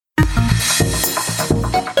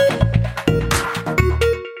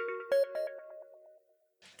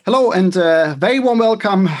Hello and very warm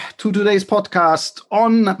welcome to today's podcast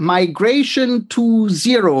on Migration to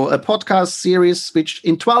Zero, a podcast series which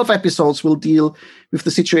in 12 episodes will deal with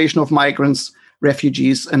the situation of migrants,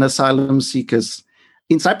 refugees and asylum seekers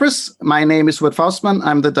in Cyprus. My name is Ruud Faustmann.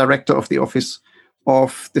 I'm the director of the office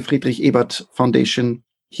of the Friedrich Ebert Foundation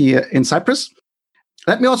here in Cyprus.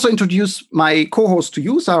 Let me also introduce my co-host to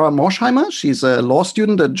you, Sarah Morsheimer. She's a law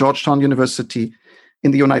student at Georgetown University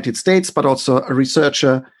in the United States, but also a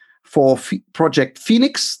researcher for Project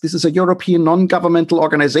Phoenix. This is a European non-governmental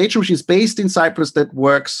organization which is based in Cyprus that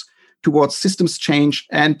works towards systems change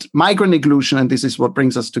and migrant inclusion. And this is what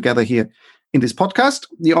brings us together here in this podcast.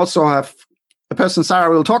 We also have a person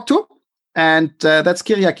Sarah will talk to, and that's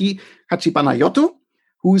Kyriaki Hatzipanagiotou,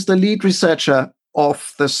 who is the lead researcher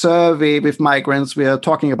of the survey with migrants we are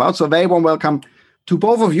talking about. So very warm welcome to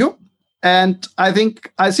both of you. And I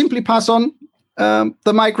think I simply pass on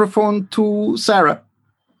the microphone to Sarah.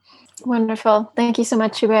 Wonderful. Thank you so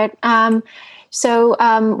much, Hubert. Welcome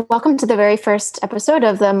to the very first episode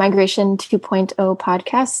of the Migration 2.0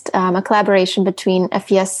 podcast, a collaboration between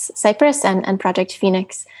FES Cyprus and Project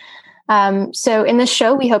Phoenix. So in this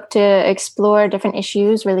show, we hope to explore different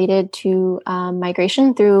issues related to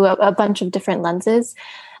migration through a bunch of different lenses.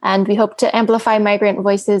 And we hope to amplify migrant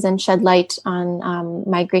voices and shed light on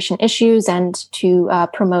migration issues and to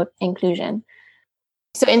promote inclusion.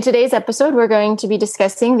 So in today's episode, we're going to be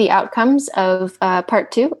discussing the outcomes of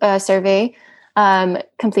Part 2, a survey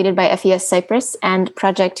completed by FES Cyprus and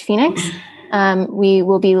Project Phoenix. We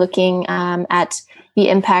will be looking at the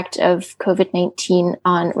impact of COVID-19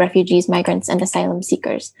 on refugees, migrants, and asylum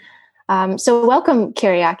seekers. So welcome,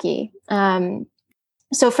 Kyriaki.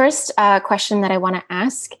 So first question that I want to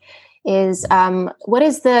ask is, what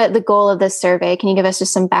is the goal of this survey? Can you give us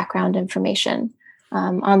just some background information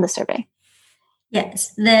on the survey? Yes,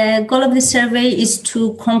 the goal of the survey is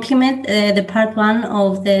to complement the part one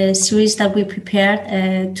of the series that we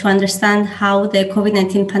prepared to understand how the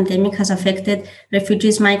COVID-19 pandemic has affected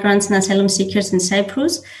refugees, migrants, and asylum seekers in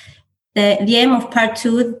Cyprus. The aim of part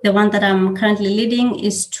two, the one that I'm currently leading,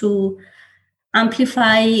 is to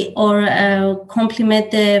amplify or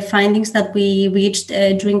complement the findings that we reached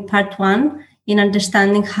during part one in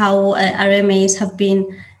understanding how RMAs have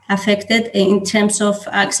been affected in terms of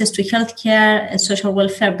access to healthcare, social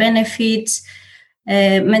welfare benefits,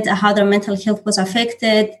 how their mental health was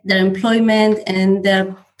affected, their employment, and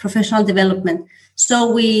their professional development.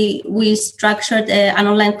 So we structured an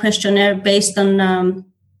online questionnaire based on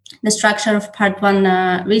the structure of part one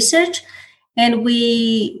research, and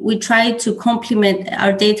we tried to complement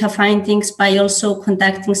our data findings by also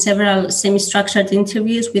conducting several semi-structured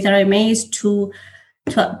interviews with RMAs to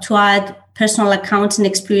add personal accounts and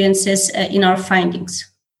experiences in our findings.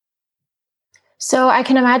 So I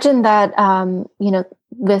can imagine that,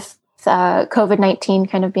 with COVID-19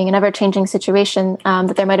 kind of being an ever-changing situation,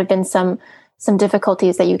 that there might have been some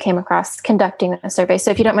difficulties that you came across conducting a survey. So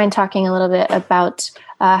if you don't mind talking a little bit about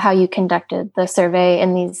how you conducted the survey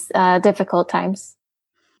in these difficult times.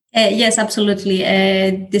 Yes, absolutely.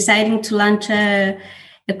 Deciding to launch a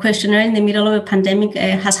questionnaire in the middle of a pandemic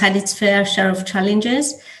has had its fair share of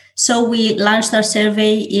challenges. So we launched our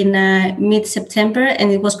survey in mid-September,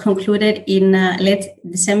 and it was concluded in late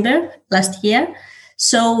December last year.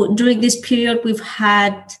 So during this period, we've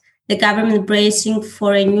had the government bracing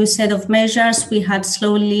for a new set of measures. We had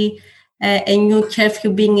slowly a new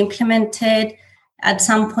curfew being implemented. At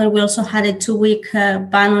some point, we also had a 2-week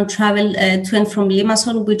ban on travel to and from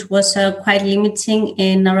Limassol, which was quite limiting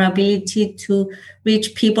in our ability to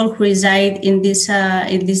reach people who reside in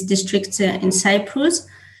these districts in Cyprus.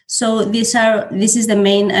 So this is the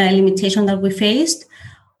main limitation that we faced.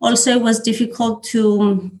 Also, it was difficult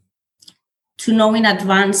to know in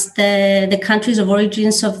advance the countries of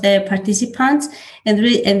origins of the participants, and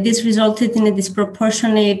this resulted in a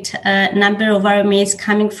disproportionate number of RMAs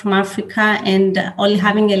coming from Africa and only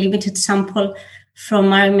having a limited sample from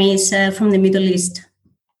RMAs from the Middle East.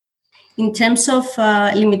 In terms of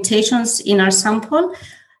limitations in our sample,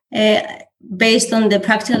 based on the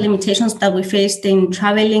practical limitations that we faced in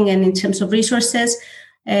traveling and in terms of resources,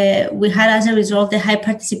 we had as a result a high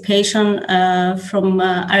participation from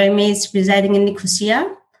RMAs residing in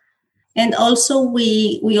Nicosia. And also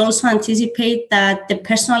we also anticipate that the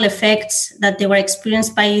personal effects that they were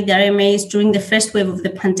experienced by the RMAs during the first wave of the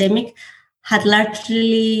pandemic had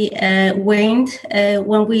largely waned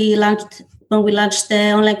when we launched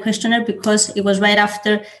the online questionnaire, because it was right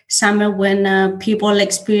after summer when people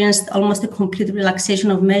experienced almost a complete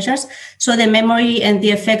relaxation of measures. So the memory and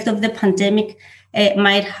the effect of the pandemic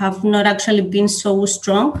might have not actually been so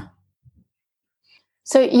strong.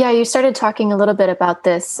 So, you started talking a little bit about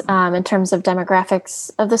this in terms of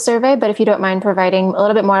demographics of the survey, but if you don't mind providing a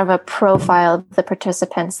little bit more of a profile of the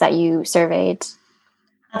participants that you surveyed.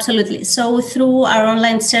 Absolutely. So through our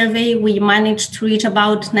online survey, we managed to reach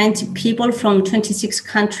about 90 people from 26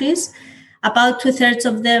 countries. About 2/3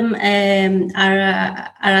 of them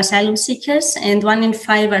are asylum seekers, and 1 in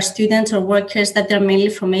 5 are students or workers that are mainly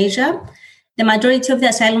from Asia. The majority of the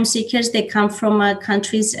asylum seekers, they come from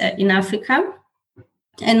countries in Africa.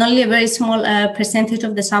 And only a very small percentage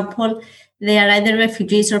of the sample, they are either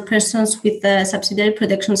refugees or persons with subsidiary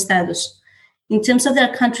protection status. In terms of their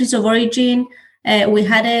countries of origin, we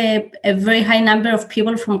had a very high number of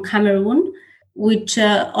people from Cameroon, which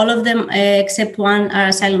all of them except one are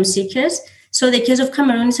asylum seekers. So the case of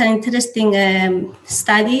Cameroon is an interesting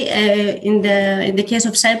study in the case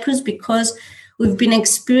of Cyprus, because we've been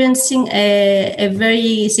experiencing a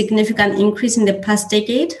very significant increase in the past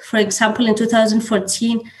decade. For example, in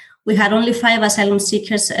 2014, we had only 5 asylum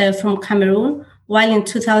seekers from Cameroon, while in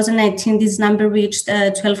 2019, this number reached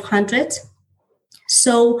 1,200.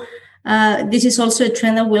 So this is also a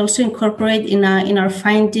trend that we also incorporate in our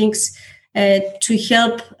findings to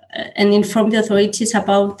help and inform the authorities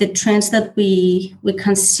about the trends that we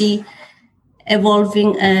can see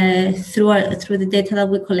evolving through the data that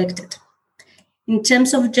we collected. In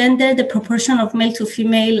terms of gender, the proportion of male to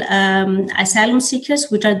female asylum seekers,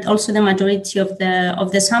 which are also the majority of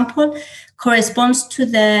the sample, corresponds to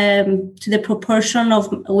the proportion of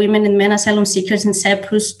women and men asylum seekers in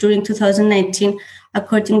Cyprus during 2019,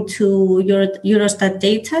 according to Eurostat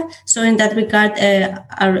data. So in that regard,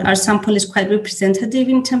 our sample is quite representative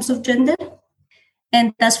in terms of gender.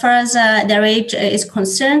 And as far as their age is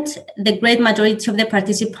concerned, the great majority of the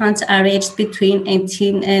participants are aged between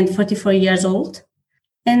 18 and 44 years old.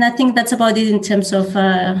 And I think that's about it in terms of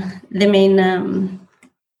the main,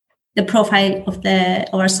 the profile of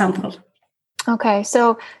our sample. Okay,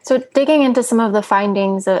 so digging into some of the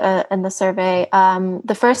findings in the survey,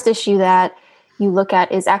 the first issue that you look at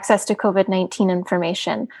is access to COVID-19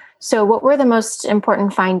 information. So what were the most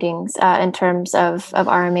important findings in terms of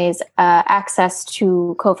RMA's access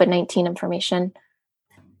to COVID-19 information?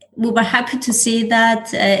 We were happy to see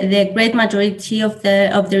that the great majority of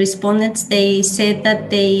the respondents, they said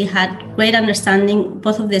that they had great understanding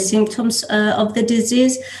both of the symptoms of the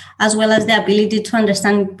disease, as well as the ability to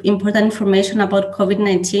understand important information about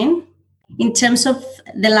COVID-19. In terms of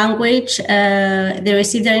the language, they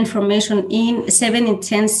received their information in 7 in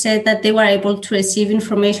 10 said that they were able to receive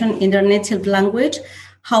information in their native language.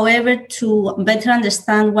 However, to better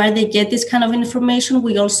understand where they get this kind of information,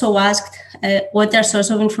 we also asked what their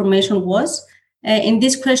source of information was. In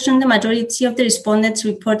this question, the majority of the respondents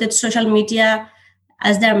reported social media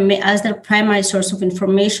as their primary source of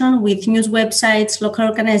information, with news websites, local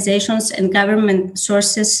organizations, and government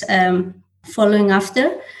sources following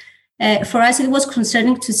after. For us, it was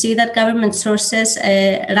concerning to see that government sources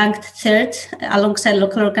ranked third alongside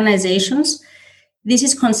local organizations. This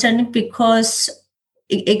is concerning because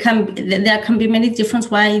there can be many different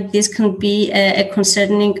why this can be a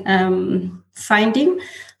concerning finding.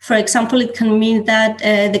 For example, it can mean that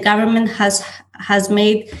the government has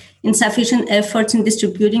made insufficient efforts in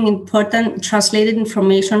distributing important translated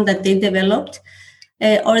information that they developed,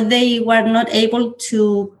 or they were not able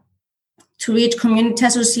to reach community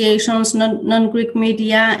associations, non-Greek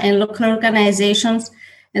media, and local organizations,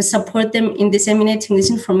 and support them in disseminating this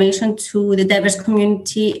information to the diverse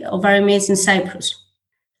community of RMAs in Cyprus.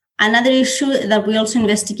 Another issue that we also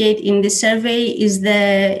investigate in this survey is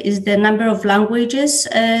the number of languages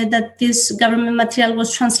that this government material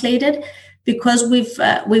was translated, because we've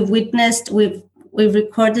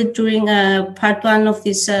recorded during part 1 of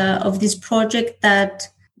this project that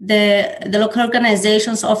the local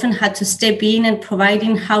organizations often had to step in and provide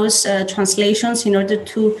in-house translations in order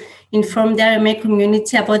to inform the RMA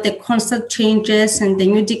community about the constant changes and the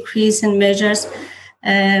new decrees and measures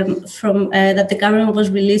that the government was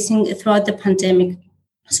releasing throughout the pandemic.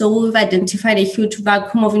 So we've identified a huge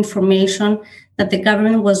vacuum of information that the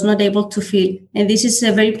government was not able to fill. And this is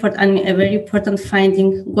a very important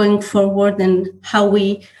finding going forward, and how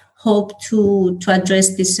we hope to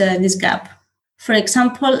address this gap. For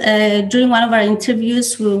example, during one of our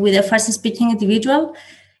interviews with a Farsi-speaking individual,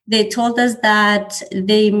 they told us that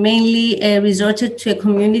they mainly resorted to a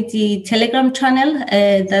community Telegram channel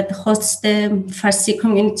that hosts the Farsi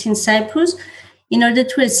community in Cyprus in order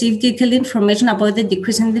to receive detailed information about the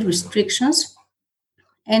decrease in the restrictions.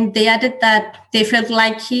 And they added that they felt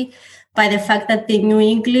lucky by the fact that they knew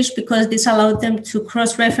English, because this allowed them to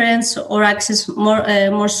cross-reference or access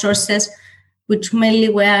more sources, which mainly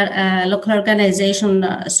were local organization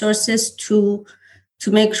sources, to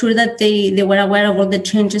to make sure that they were aware of all the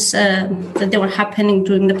changes that they were happening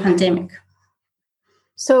during the pandemic.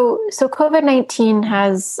 So COVID-19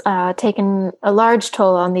 has taken a large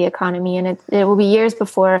toll on the economy, and it will be years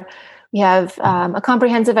before we have a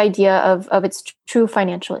comprehensive idea of its true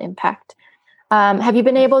financial impact. Have you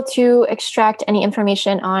been able to extract any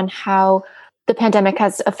information on how the pandemic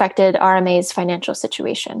has affected RMA's financial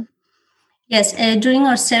situation? Yes, during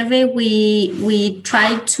our survey, we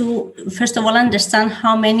tried to, first of all, understand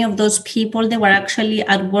how many of those people they were actually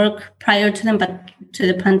at work prior to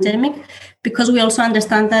the pandemic, because we also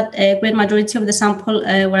understand that a great majority of the sample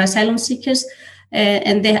were asylum seekers,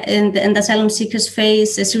 and asylum seekers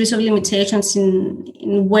face a series of limitations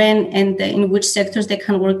in when and in which sectors they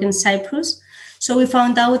can work in Cyprus. So we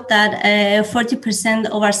found out that 40%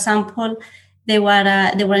 of our sample they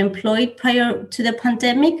were employed prior to the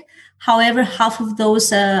pandemic. However, half of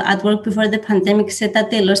those at work before the pandemic said that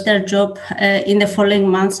they lost their job in the following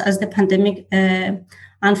months as the pandemic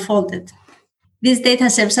unfolded. This data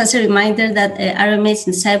serves as a reminder that RMAs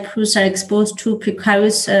in Cyprus are exposed to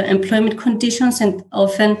precarious employment conditions and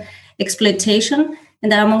often exploitation,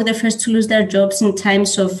 and are among the first to lose their jobs in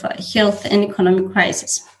times of health and economic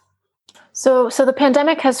crisis. So the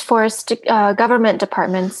pandemic has forced government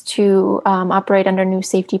departments to operate under new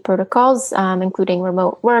safety protocols, including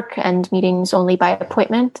remote work and meetings only by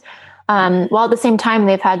appointment, while at the same time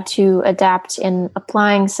they've had to adapt in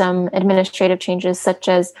applying some administrative changes, such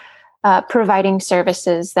as providing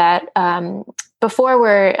services that before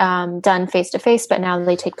were done face-to-face, but now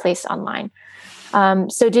they take place online.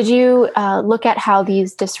 So did you look at how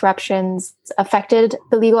these disruptions affected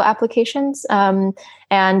the legal applications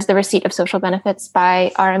and the receipt of social benefits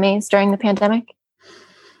by RMAs during the pandemic?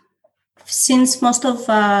 Since most of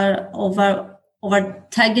our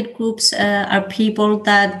target groups are people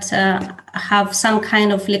that have some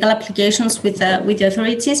kind of legal applications with the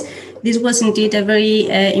authorities, this was indeed a very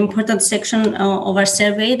important section of our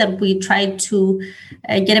survey that we tried to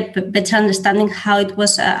get a better understanding how it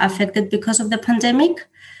was affected because of the pandemic.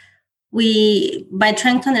 By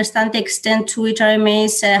trying to understand the extent to which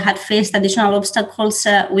RMAs had faced additional obstacles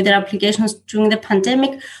with their applications during the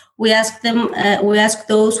pandemic, we asked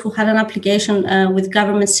those who had an application with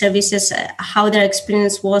government services how their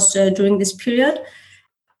experience was during this period.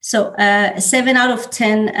 So 7 out of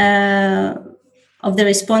 10 of the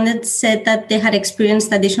respondents said that they had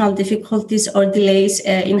experienced additional difficulties or delays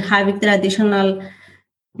in having their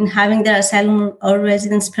asylum or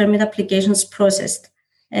residence permit applications processed.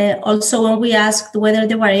 Also, when we asked whether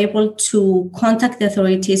they were able to contact the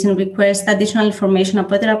authorities and request additional information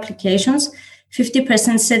about their applications,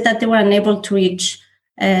 50% said that they were unable to reach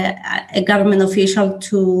a government official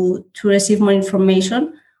to receive more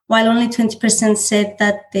information, while only 20% said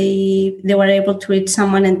that they were able to reach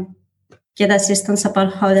someone and get assistance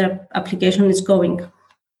about how their application is going.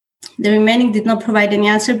 The remaining did not provide any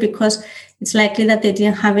answer because it's likely that they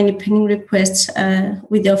didn't have any pending requests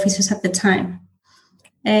with the offices at the time.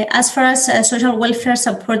 As far as social welfare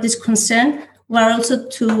support is concerned, we're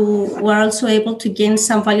also able to gain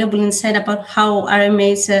some valuable insight about how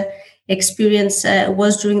RMA's experience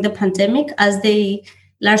was during the pandemic, as they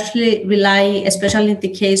largely rely, especially in the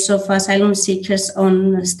case of asylum seekers,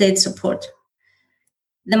 on state support.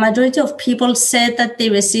 The majority of people said that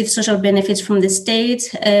they received social benefits from the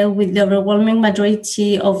state, with the overwhelming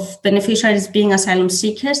majority of beneficiaries being asylum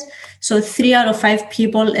seekers. So 3 out of 5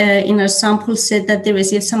 people in our sample said that they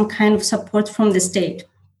received some kind of support from the state.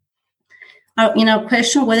 In our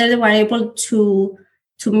question, whether they were able to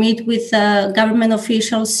meet with government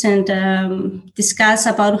officials and discuss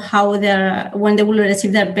about when they will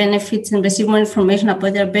receive their benefits and receive more information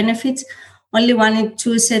about their benefits, only 1 in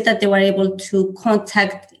 2 said that they were able to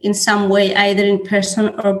contact in some way, either in person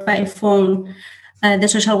or by phone, the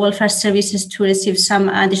social welfare services to receive some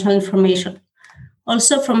additional information.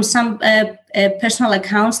 Also, from some personal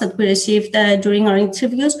accounts that we received during our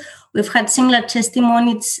interviews, we've had similar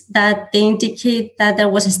testimonies that they indicate that there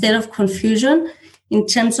was a state of confusion in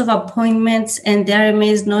terms of appointments and the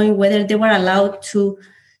RMAs knowing whether they were allowed to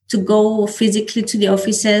go physically to the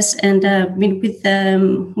offices and meet with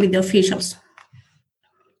the officials.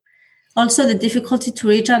 Also, the difficulty to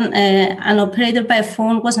reach an operator by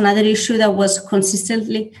phone was another issue that was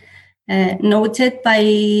consistently noted by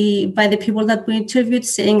the people that we interviewed,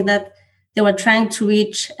 saying that they were trying to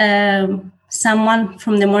reach someone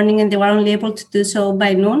from the morning and they were only able to do so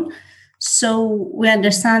by noon. So we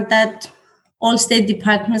understand that all state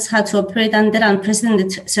departments had to operate under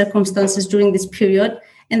unprecedented circumstances during this period,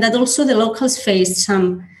 and that also the locals faced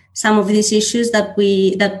some of these issues that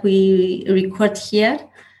we record here.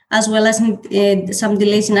 as well as some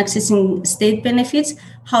delays in accessing state benefits.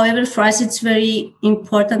 However, for us, it's very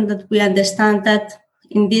important that we understand that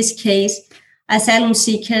in this case, asylum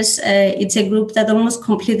seekers, it's a group that almost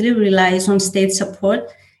completely relies on state support.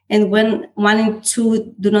 And when 1 in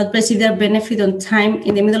 2 do not receive their benefit on time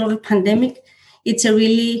in the middle of a pandemic, it's a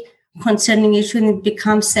really concerning issue, and it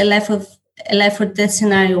becomes a life or death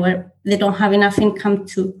scenario where they don't have enough income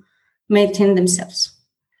to maintain themselves.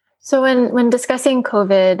 So when discussing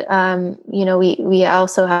COVID, we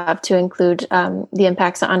also have to include the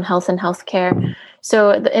impacts on health and healthcare.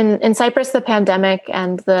 So in Cyprus, the pandemic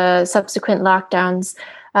and the subsequent lockdowns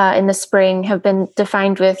in the spring have been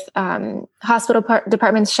defined with hospital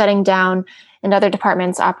departments shutting down and other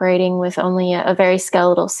departments operating with only a very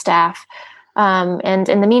skeletal staff. And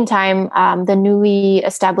in the meantime, the newly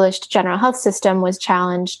established general health system was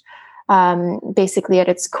challenged basically at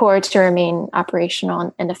its core to remain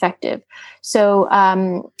operational and effective. So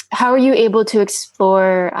how are you able to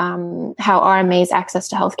explore how RMA's access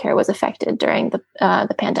to healthcare was affected during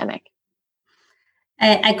the pandemic?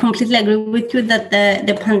 I completely agree with you that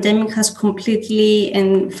the pandemic has completely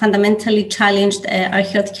and fundamentally challenged our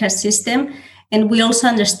healthcare system. And we also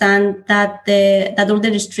understand that all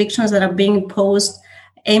the restrictions that are being imposed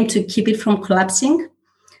aim to keep it from collapsing.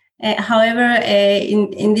 However,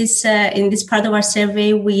 in this part of our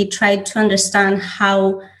survey, we tried to understand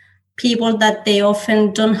how people that they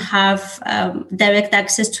often don't have direct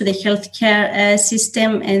access to the healthcare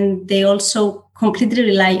system, and they also completely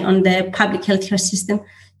rely on the public healthcare system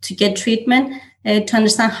to get treatment, to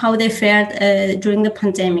understand how they fared during the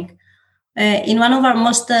pandemic. In one of our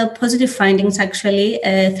most positive findings, actually,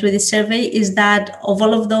 through the survey, is that of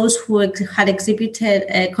all of those who had exhibited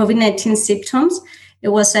COVID-19 symptoms, it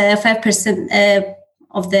was 5%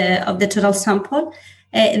 of the total sample.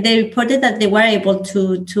 They reported that they were able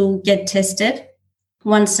to get tested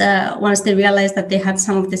once they realized that they had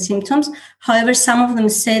some of the symptoms. However, some of them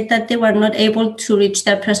said that they were not able to reach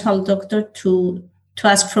their personal doctor to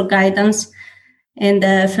ask for guidance and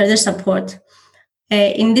further support.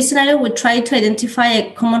 In this scenario, we tried to identify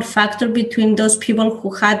a common factor between those people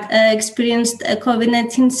who had experienced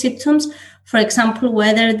COVID-19 symptoms. For example,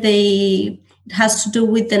 whether it has to do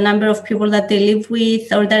with the number of people that they live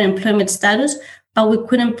with or their employment status, but we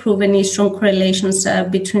couldn't prove any strong correlations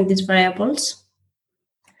between these variables.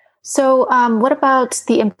 So what about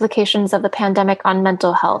the implications of the pandemic on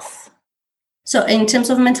mental health? So in terms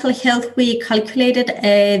of mental health, we calculated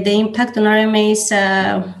the impact on RMA's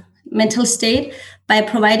mental state by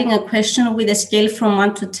providing a question with a scale from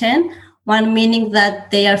 1 to 10, 1 meaning that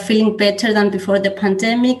they are feeling better than before the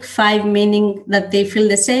pandemic, 5 meaning that they feel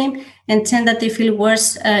the same, and 10 that they feel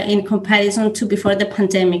worse in comparison to before the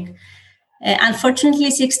pandemic. Unfortunately,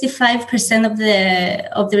 65%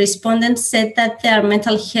 of the respondents said that their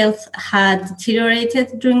mental health had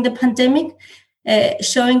deteriorated during the pandemic,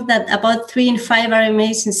 showing that about 3 in 5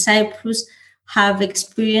 RMAs in Cyprus have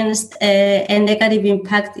experienced a negative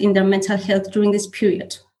impact in their mental health during this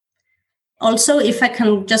period. Also, if I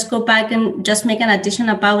can just go back and just make an addition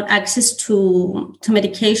about access to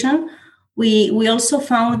medication, we also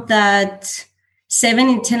found that 7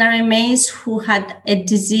 in 10 RMAs who had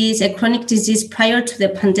a chronic disease prior to the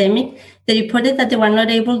pandemic, they reported that they were not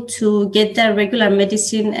able to get their regular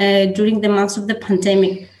medicine during the months of the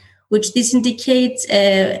pandemic, which this indicates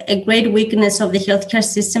a great weakness of the healthcare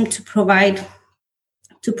system to provide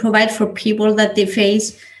for people that they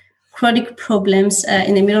face chronic problems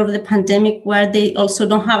in the middle of the pandemic, where they also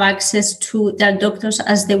don't have access to their doctors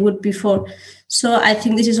as they would before. So I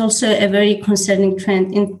think this is also a very concerning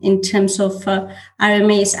trend in terms of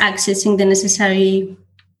RMAs accessing the necessary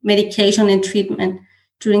medication and treatment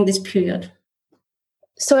during this period.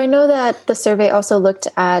 So I know that the survey also looked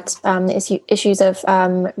at issues of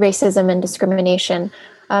racism and discrimination.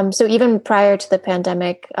 So even prior to the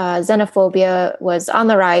pandemic, xenophobia was on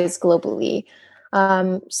the rise globally.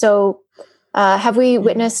 Have we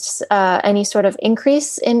witnessed any sort of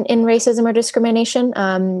increase in racism or discrimination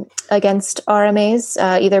against RMAs,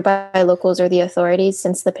 either by locals or the authorities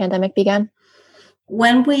since the pandemic began?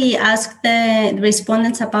 When we asked the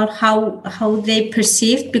respondents about how they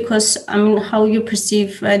perceived, because how you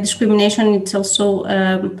perceive discrimination, it's also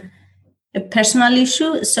a personal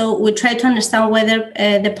issue. So we tried to understand whether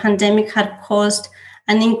the pandemic had caused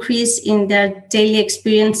an increase in their daily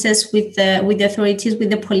experiences with the authorities, with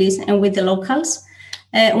the police, and with the locals.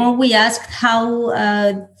 When we asked how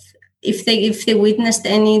if they witnessed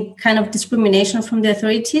any kind of discrimination from the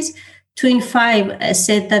authorities, 2 in 5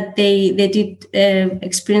 said that they did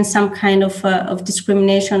experience some kind of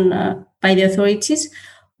discrimination by the authorities,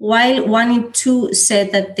 while 1 in 2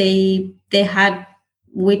 said that they had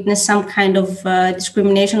witnessed some kind of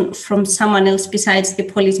discrimination from someone else besides the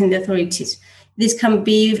police and the authorities. This can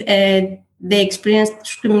be they experienced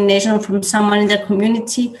discrimination from someone in their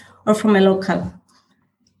community or from a local.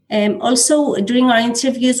 Also, during our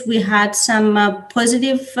interviews, we had some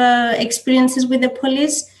positive experiences with the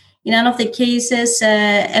police. In one of the cases,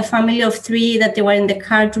 a family of 3 that they were in the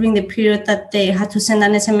car during the period that they had to send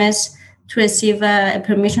an SMS to receive a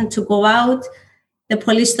permission to go out. The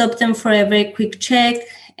police stopped them for a very quick check,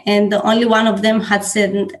 and only one of them had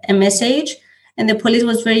sent a message. And the police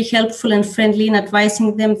was very helpful and friendly in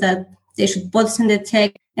advising them that they should both send a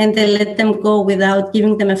text, and they let them go without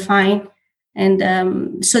giving them a fine.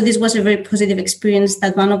 And so this was a very positive experience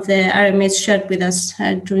that one of the RMAs shared with us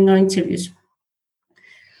during our interviews.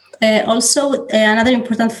 Also, another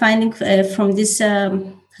important finding from this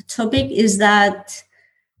topic is that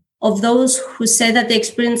of those who said that they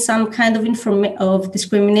experienced some kind of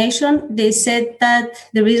discrimination, they said that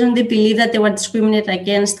the reason they believe that they were discriminated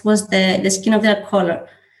against was the skin of their color.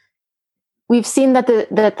 We've seen that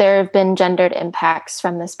there have been gendered impacts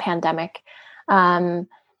from this pandemic.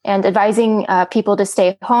 And advising people to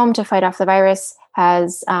stay home to fight off the virus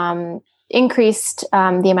has increased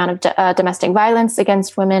the amount of domestic violence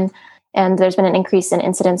against women, and there's been an increase in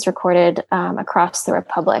incidents recorded across the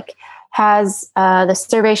Republic. Has the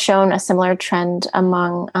survey shown a similar trend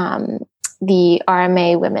among the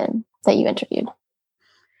RMA women that you interviewed?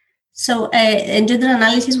 So gender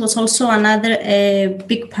analysis was also another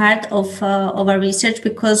big part of our research,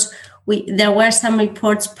 because there were some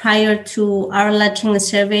reports prior to our launching the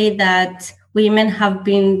survey that women have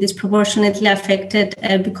been disproportionately affected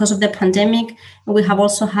because of the pandemic. And we have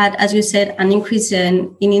also had, as you said, an increase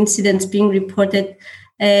in incidents being reported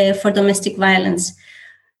for domestic violence.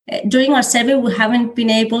 During our survey, we haven't been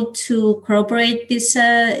able to corroborate these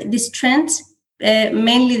trends.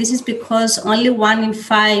 Mainly, this is because only 1 in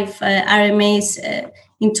 5 RMAs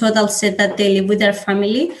in total said that they live with their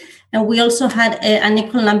family. And we also had an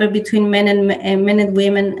equal number between men and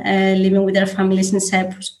women living with their families in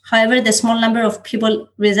Cyprus. However, the small number of people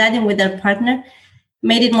residing with their partner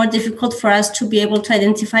made it more difficult for us to be able to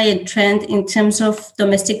identify a trend in terms of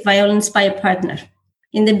domestic violence by a partner.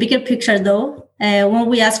 In the bigger picture, though, when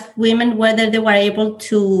we asked women whether they were able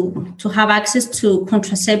to have access to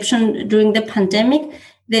contraception during the pandemic,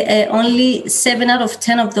 only 7 out of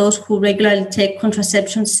 10 of those who regularly take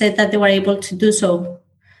contraception said that they were able to do so.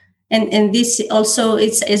 And this also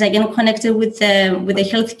is again connected with the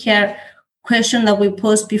healthcare question that we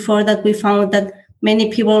posed before, that we found that many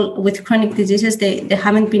people with chronic diseases, they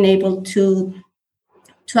haven't been able to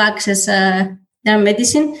access their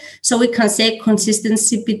medicine. So we can say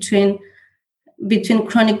consistency between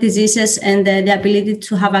chronic diseases and the ability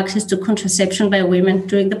to have access to contraception by women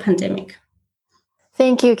during the pandemic.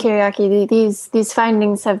 Thank you, Kyriaki. These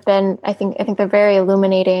findings have been, I think they're very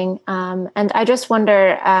illuminating. And I just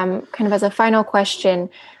wonder, kind of as a final question,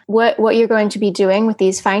 what you're going to be doing with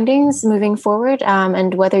these findings moving forward,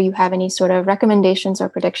 and whether you have any sort of recommendations or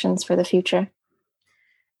predictions for the future.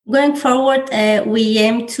 Going forward, we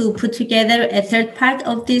aim to put together a third part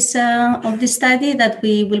of this study, that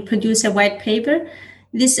we will produce a white paper.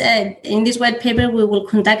 In this white paper, we will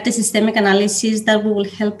conduct a systemic analysis that will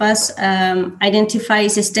help us identify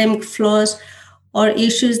systemic flaws or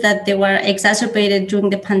issues that they were exacerbated during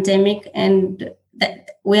the pandemic, and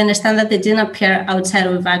that we understand that they didn't appear outside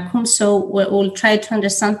of a vacuum. So we'll try to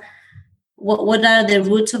understand what are the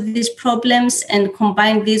roots of these problems and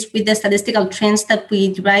combine this with the statistical trends that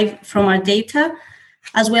we derive from our data,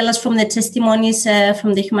 as well as from the testimonies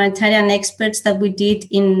from the humanitarian experts that we did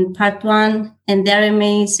in part 1 and the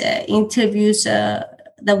RMA's interviews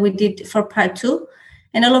that we did for part 2.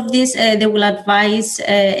 And all of this, they will advise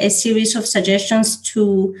a series of suggestions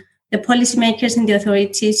to the policymakers and the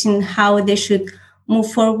authorities in how they should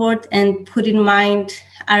move forward and put in mind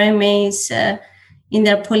RMAs in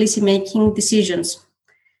their policymaking decisions.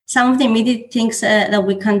 Some of the immediate things that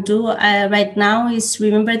we can do right now is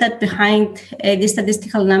remember that behind these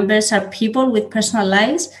statistical numbers are people with personal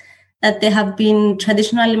lives, that they have been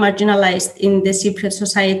traditionally marginalized in the Cypriot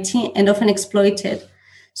society and often exploited.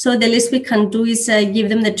 So the least we can do is give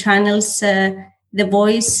them the channels, the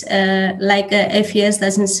voice, like FES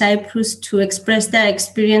does in Cyprus, to express their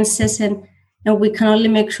experiences, and we can only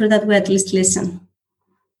make sure that we at least listen.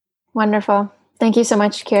 Wonderful. Thank you so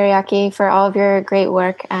much, Kyriaki, for all of your great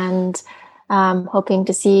work, and hoping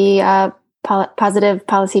to see positive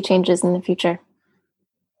policy changes in the future.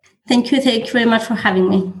 Thank you. Thank you very much for having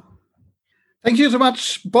me. Thank you so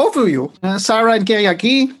much, both of you, Sarah and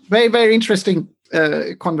Kyriaki. Very, very interesting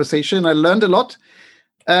conversation. I learned a lot.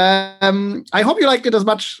 I hope you liked it as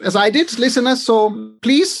much as I did, listeners. So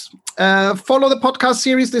please follow the podcast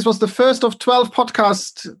series. This was the first of 12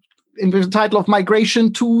 podcasts in the title of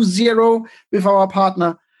Migration 2.0 with our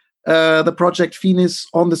partner, the Project Finis,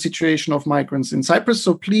 on the situation of migrants in Cyprus.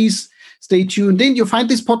 So please stay tuned in. You find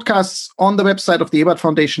these podcasts on the website of the Ebert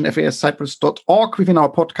Foundation, fascyprus.org, within our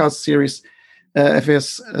podcast series,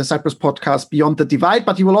 FAS Cyprus Podcast Beyond the Divide.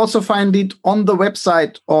 But you will also find it on the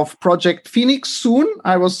website of Project Phoenix soon,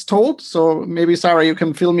 I was told. So maybe, Sarah, you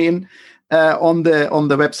can fill me in on the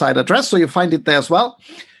website address, so you find it there as well.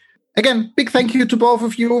 Again, big thank you to both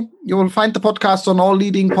of you. You will find the podcast on all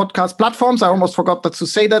leading podcast platforms. I almost forgot to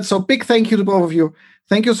say that. So big thank you to both of you.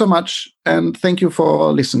 Thank you so much. And thank you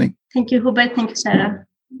for listening. Thank you, Hubert. Thank you, Sarah.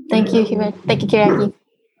 Thank you, Hubert. Thank you,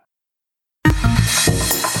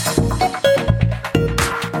 Kyriaki.